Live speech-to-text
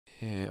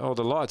Yeah. Oh,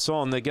 the light's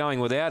on. They're going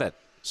without it.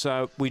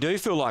 So we do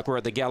feel like we're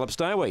at the gallops,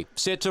 don't we?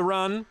 Set to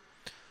run.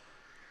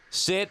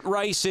 Set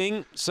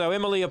racing. So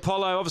Emily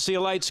Apollo, obviously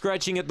a late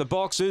scratching at the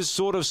boxes.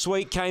 Sort of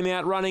Sweet came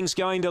out running's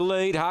going to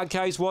lead. Hard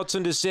Case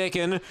Watson to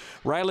second.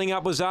 Railing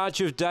up was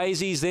Arch of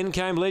Daisies. Then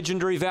came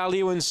Legendary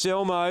Value and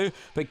Selmo.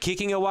 But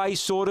kicking away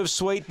Sort of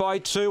Sweet by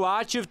 2.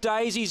 Arch of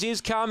Daisies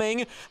is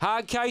coming.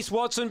 Hard Case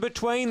Watson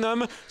between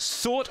them.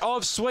 Sort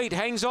of Sweet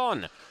hangs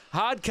on.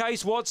 Hard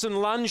Case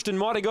Watson lunged and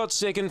might have got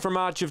second from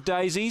Arch of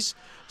Daisies.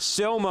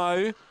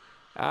 Selmo,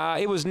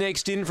 it was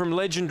next in from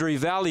Legendary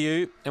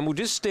Value, and we'll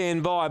just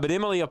stand by. But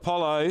Emily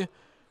Apollo,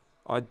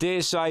 I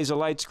dare say, is a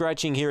late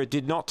scratching here. It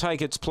did not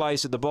take its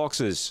place at the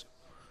boxes.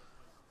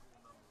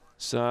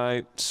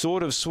 So,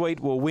 Sort of Sweet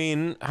will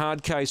win.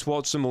 Hard Case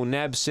Watson will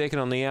nab second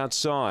on the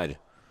outside.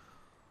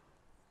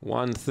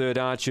 1/3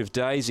 Arch of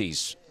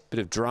Daisies.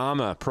 Bit of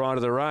drama prior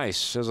to the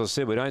race. As I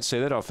said, we don't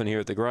see that often here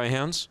at the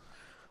Greyhounds.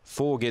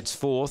 4 gets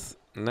 4th,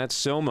 and that's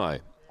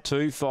Selmo.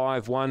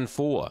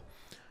 2-5-1-4.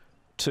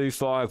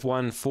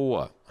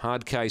 2-5-1-4.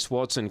 Hard Case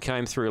Watson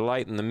came through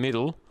late in the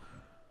middle.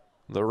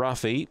 The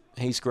roughie,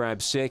 he's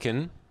grabbed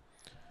second.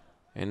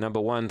 And number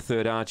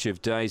 1/3 Arch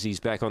of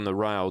Daisies back on the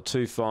rail.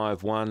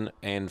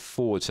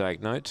 2-5-1-4.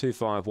 Take note.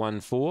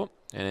 2-5-1-4.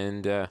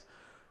 And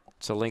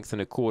it's a length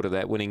and a quarter,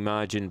 that winning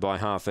margin by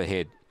half a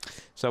head.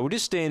 So we'll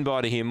just stand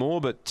by to hear more,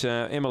 but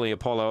Emily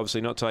Apollo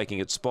obviously not taking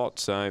its spot,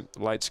 so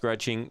late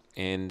scratching,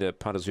 and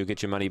punters will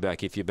get your money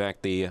back if you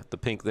back the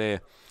pink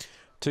there.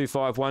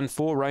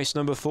 2-5-1-4, race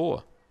number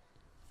 4.